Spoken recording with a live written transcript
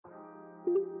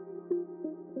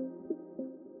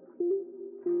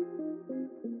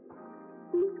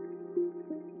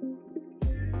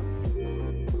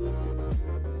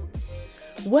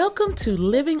Welcome to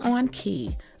Living on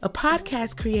Key, a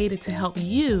podcast created to help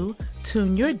you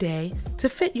tune your day to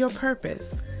fit your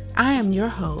purpose. I am your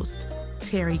host,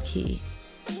 Terry Key.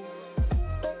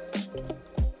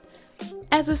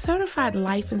 As a certified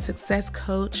life and success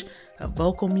coach, a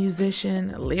vocal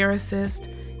musician, a lyricist,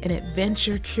 an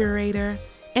adventure curator,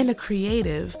 and a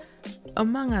creative,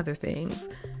 among other things,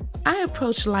 I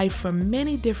approach life from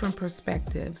many different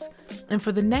perspectives. And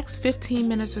for the next 15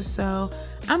 minutes or so,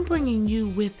 I'm bringing you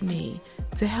with me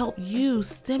to help you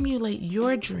stimulate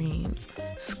your dreams,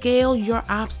 scale your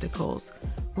obstacles,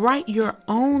 write your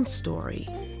own story,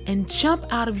 and jump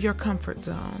out of your comfort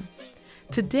zone.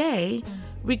 Today,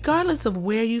 regardless of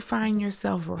where you find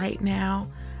yourself right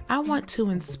now, I want to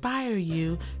inspire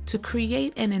you to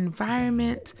create an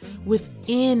environment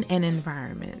within an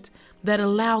environment that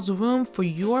allows room for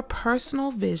your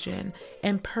personal vision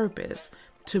and purpose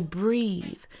to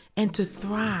breathe and to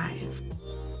thrive.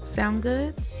 Sound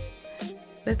good?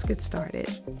 Let's get started.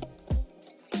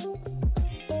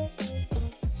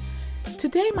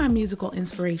 Today, my musical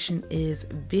inspiration is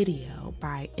Video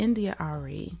by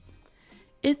India.Arie.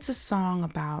 It's a song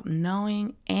about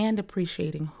knowing and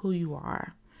appreciating who you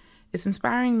are. It's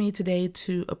inspiring me today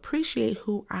to appreciate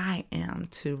who I am,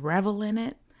 to revel in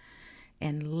it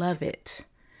and love it.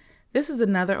 This is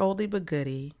another oldie but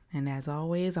goodie, and as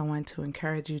always, I want to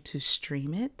encourage you to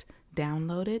stream it,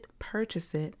 download it,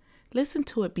 purchase it, listen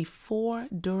to it before,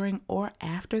 during, or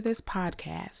after this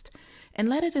podcast, and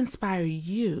let it inspire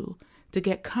you to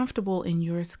get comfortable in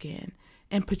your skin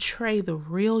and portray the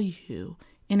real you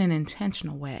in an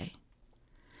intentional way.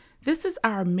 This is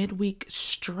our midweek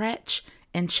stretch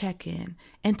and check-in.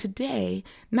 And today,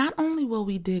 not only will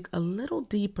we dig a little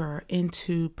deeper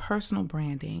into personal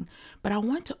branding, but I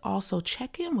want to also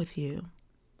check in with you.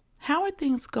 How are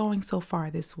things going so far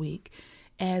this week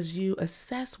as you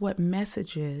assess what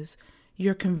messages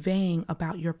you're conveying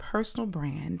about your personal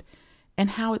brand and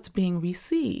how it's being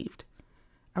received?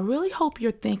 I really hope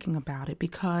you're thinking about it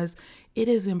because it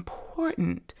is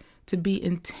important to be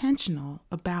intentional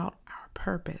about our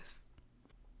purpose.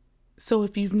 So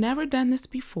if you've never done this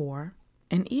before,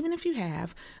 and even if you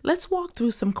have, let's walk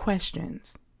through some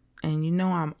questions. And you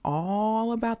know I'm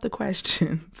all about the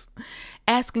questions,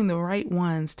 asking the right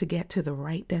ones to get to the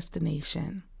right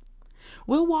destination.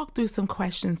 We'll walk through some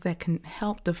questions that can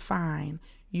help define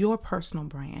your personal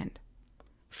brand.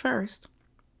 First,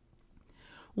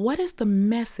 what is the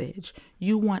message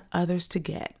you want others to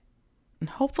get? And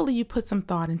hopefully you put some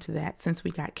thought into that since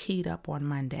we got keyed up on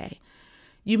Monday.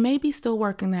 You may be still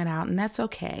working that out, and that's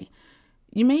okay.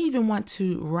 You may even want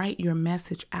to write your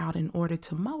message out in order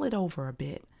to mull it over a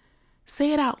bit.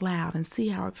 Say it out loud and see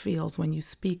how it feels when you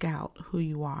speak out who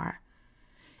you are.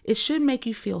 It should make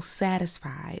you feel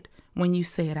satisfied when you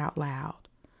say it out loud,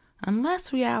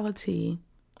 unless reality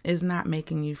is not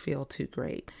making you feel too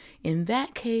great. In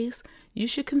that case, you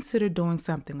should consider doing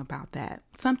something about that.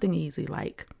 Something easy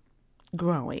like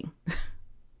growing.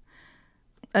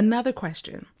 Another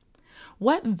question.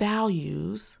 What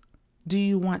values do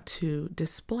you want to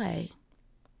display?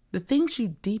 The things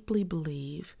you deeply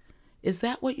believe, is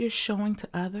that what you're showing to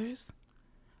others?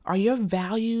 Are your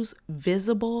values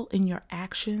visible in your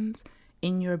actions,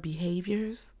 in your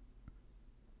behaviors?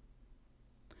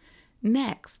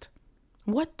 Next,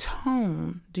 what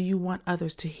tone do you want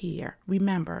others to hear?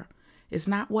 Remember, it's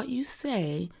not what you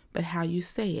say, but how you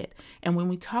say it. And when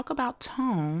we talk about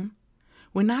tone,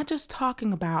 we're not just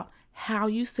talking about how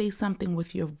you say something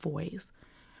with your voice,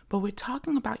 but we're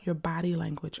talking about your body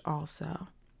language also.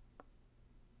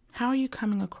 How are you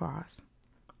coming across?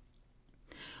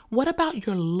 What about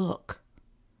your look?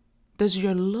 Does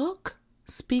your look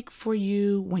speak for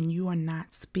you when you are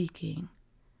not speaking?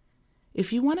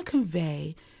 If you want to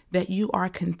convey that you are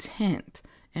content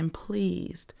and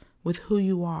pleased with who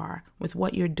you are, with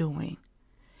what you're doing,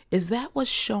 is that what's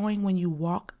showing when you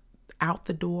walk out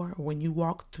the door or when you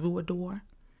walk through a door?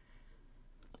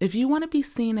 If you want to be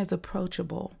seen as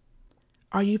approachable,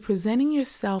 are you presenting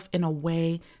yourself in a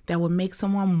way that would make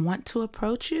someone want to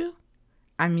approach you?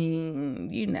 I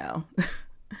mean, you know.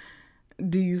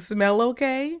 Do you smell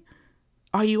okay?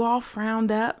 Are you all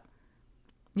frowned up?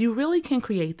 You really can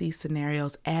create these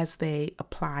scenarios as they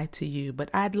apply to you,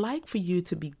 but I'd like for you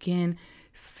to begin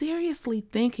seriously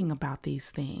thinking about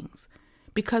these things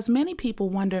because many people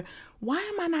wonder, why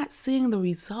am I not seeing the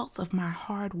results of my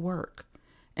hard work?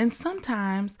 And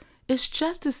sometimes it's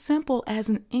just as simple as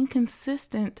an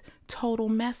inconsistent total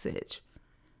message.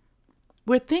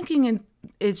 We're thinking in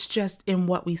it's just in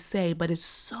what we say, but it's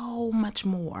so much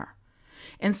more.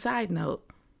 And side note,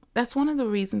 that's one of the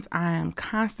reasons I am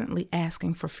constantly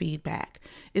asking for feedback.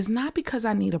 It's not because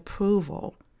I need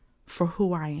approval for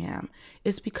who I am.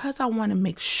 It's because I want to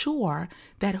make sure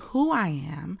that who I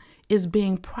am is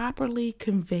being properly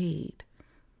conveyed.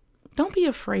 Don't be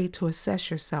afraid to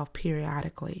assess yourself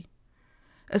periodically.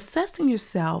 Assessing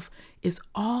yourself is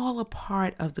all a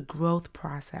part of the growth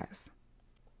process.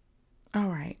 All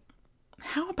right,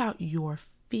 how about your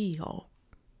feel?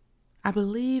 I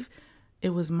believe it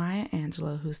was Maya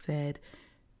Angelou who said,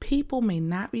 "People may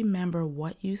not remember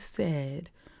what you said,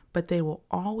 but they will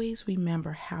always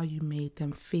remember how you made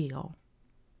them feel."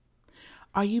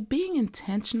 Are you being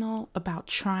intentional about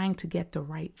trying to get the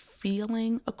right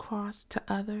feeling across to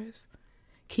others?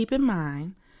 Keep in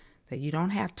mind that you don't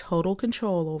have total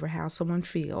control over how someone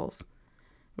feels.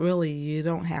 Really, you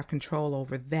don't have control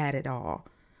over that at all.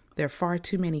 There are far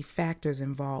too many factors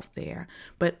involved there.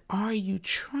 But are you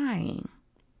trying?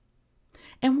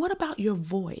 And what about your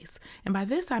voice? And by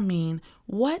this, I mean,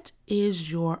 what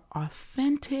is your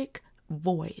authentic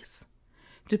voice?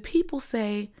 Do people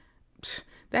say,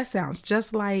 "That sounds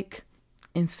just like,"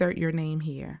 insert your name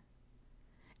here?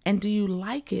 And do you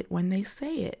like it when they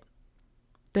say it?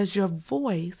 Does your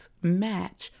voice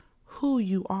match who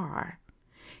you are?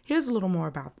 Here's a little more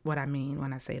about what I mean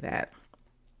when I say that.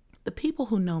 The people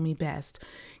who know me best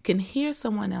can hear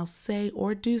someone else say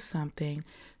or do something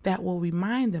that will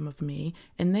remind them of me,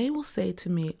 and they will say to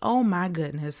me, "Oh my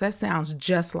goodness, that sounds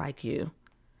just like you."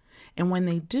 And when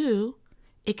they do,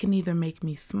 it can either make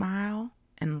me smile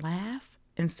and laugh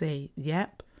and say,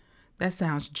 "Yep, that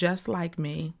sounds just like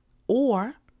me,"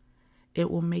 or it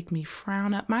will make me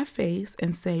frown up my face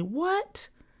and say, "What?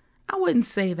 I wouldn't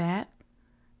say that.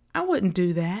 I wouldn't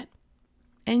do that."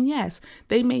 And yes,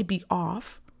 they may be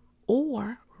off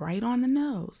or right on the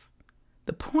nose.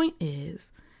 The point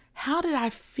is, how did I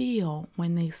feel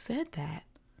when they said that?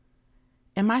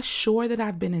 Am I sure that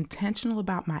I've been intentional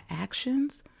about my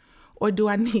actions? Or do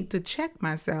I need to check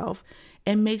myself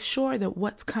and make sure that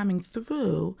what's coming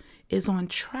through is on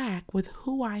track with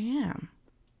who I am?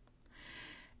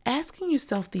 Asking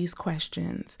yourself these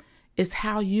questions is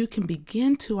how you can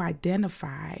begin to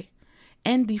identify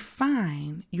and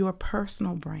define your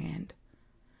personal brand.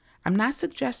 I'm not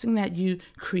suggesting that you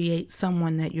create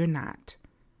someone that you're not.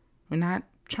 We're not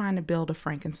trying to build a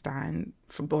Frankenstein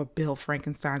or build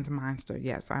Frankenstein's monster.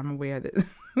 Yes, I'm aware that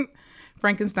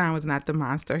Frankenstein was not the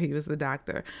monster. He was the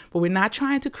doctor. But we're not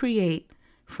trying to create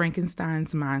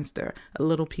Frankenstein's monster, a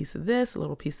little piece of this, a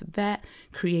little piece of that,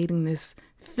 creating this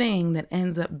thing that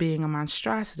ends up being a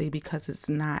monstrosity because it's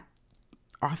not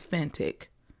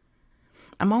authentic.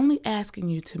 I'm only asking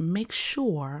you to make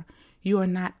sure you are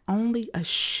not only a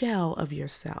shell of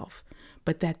yourself,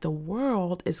 but that the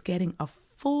world is getting a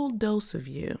full dose of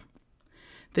you.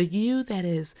 The you that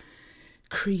is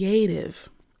creative,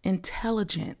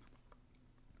 intelligent,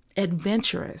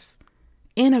 adventurous,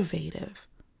 innovative,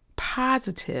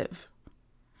 positive.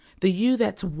 The you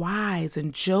that's wise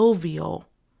and jovial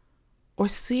or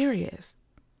serious,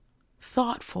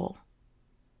 thoughtful,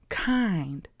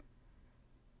 kind.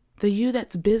 The you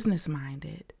that's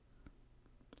business-minded,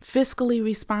 fiscally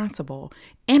responsible,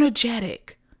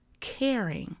 energetic,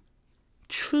 caring,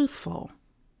 truthful,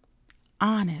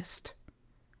 honest,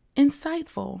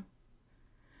 insightful.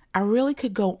 I really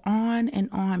could go on and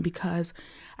on because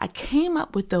I came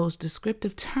up with those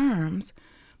descriptive terms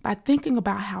by thinking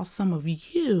about how some of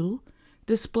you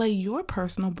display your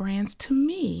personal brands to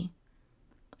me.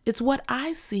 It's what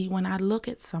I see when I look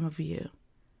at some of you.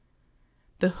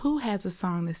 The Who has a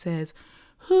song that says,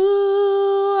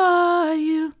 "Who are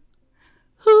you?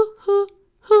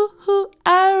 Who,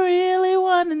 I really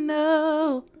want to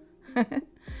know."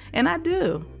 And I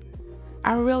do.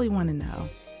 I really want to know.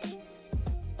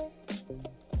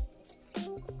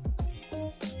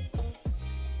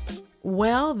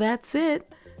 Well, that's it.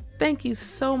 Thank you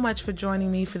so much for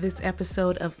joining me for this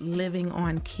episode of Living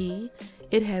on Key.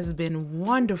 It has been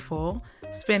wonderful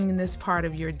spending this part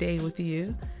of your day with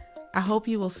you. I hope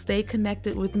you will stay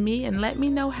connected with me and let me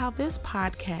know how this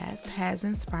podcast has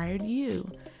inspired you.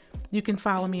 You can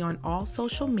follow me on all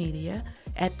social media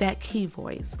at That Key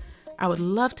Voice. I would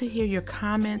love to hear your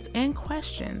comments and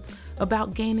questions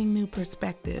about gaining new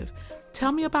perspective.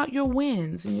 Tell me about your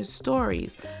wins and your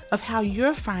stories of how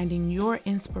you're finding your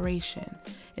inspiration.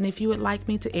 And if you would like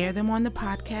me to air them on the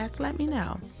podcast, let me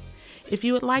know. If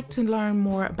you would like to learn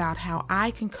more about how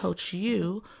I can coach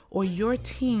you or your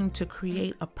team to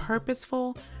create a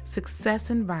purposeful success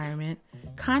environment,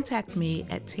 contact me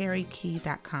at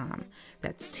terrykee.com.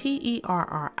 That's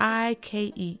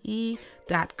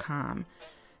TerriKee.com.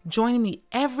 Join me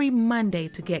every Monday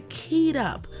to get keyed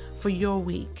up for your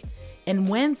week, and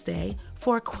Wednesday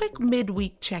for a quick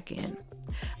midweek check-in.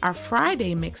 Our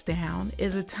Friday Mixdown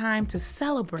is a time to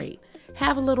celebrate,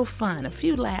 have a little fun, a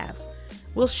few laughs.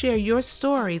 We'll share your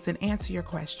stories and answer your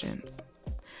questions.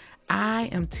 I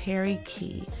am Terry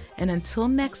Key, and until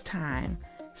next time,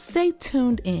 stay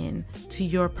tuned in to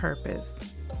your purpose.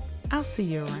 I'll see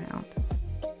you around.